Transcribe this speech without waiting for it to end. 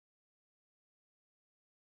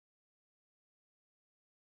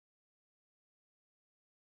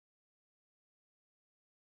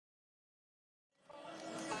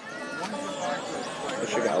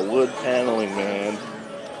The wood paneling, man.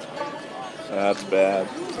 That's bad.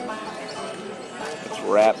 It's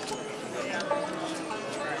wrapped.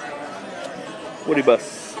 Woody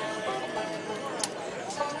bus.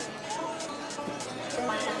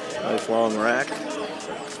 Nice long rack.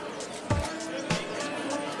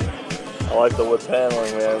 I like the wood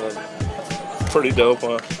paneling, man. It's pretty dope,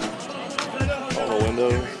 huh? All the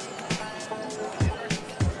windows.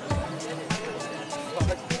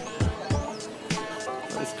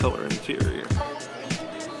 Nice color interior.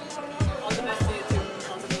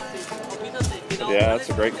 Yeah, it's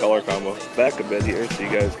a great color combo. Back a bit here so you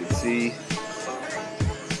guys can see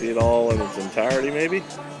it all in its entirety, maybe.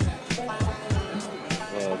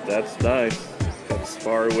 Well, that's nice. Got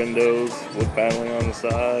spar windows, wood paneling on the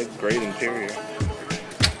side, great interior.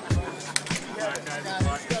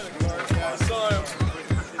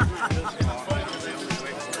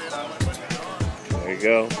 There you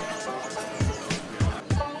go.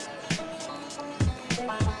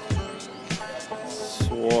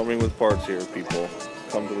 Swarming with parts here, people.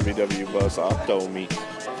 Come to the BU BUS OCTO Meet.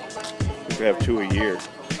 We have 2 a year.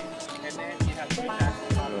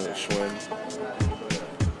 Another Schwinn.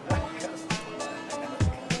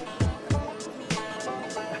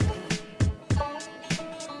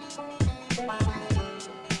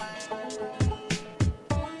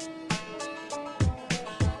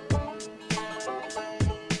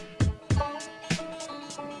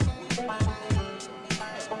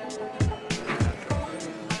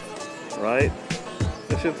 Right?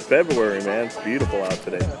 This is February, man. It's beautiful out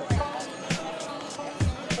today.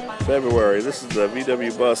 February. This is the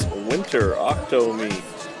VW Bus Winter Octo Meet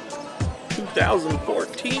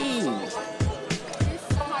 2014.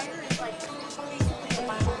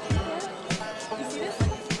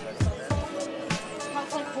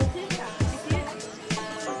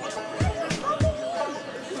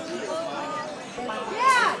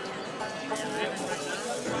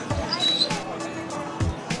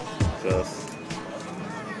 Just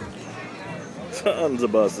tons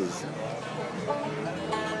of buses.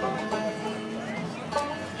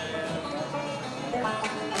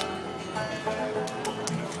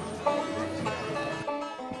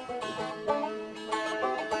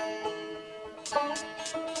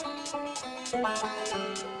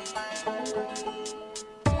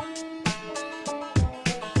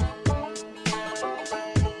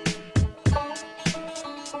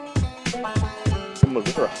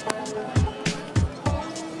 Missouri.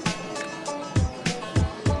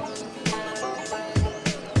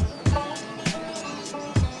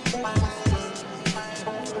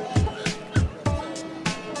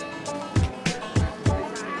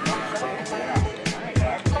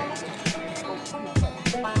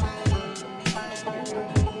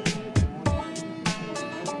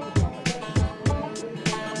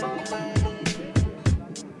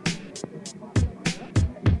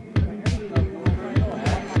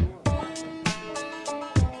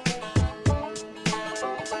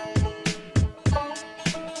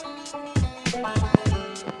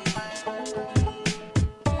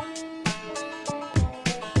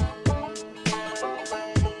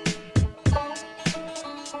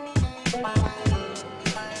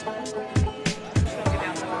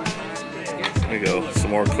 There you go,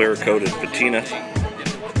 some more clear coated patina.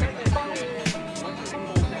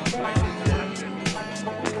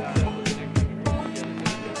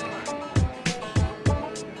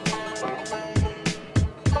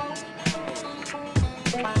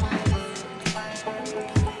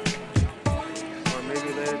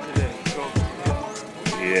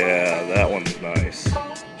 Yeah, that one's nice.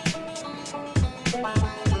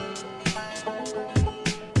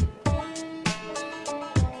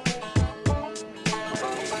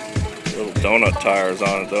 Little donut tires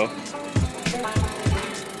on it though.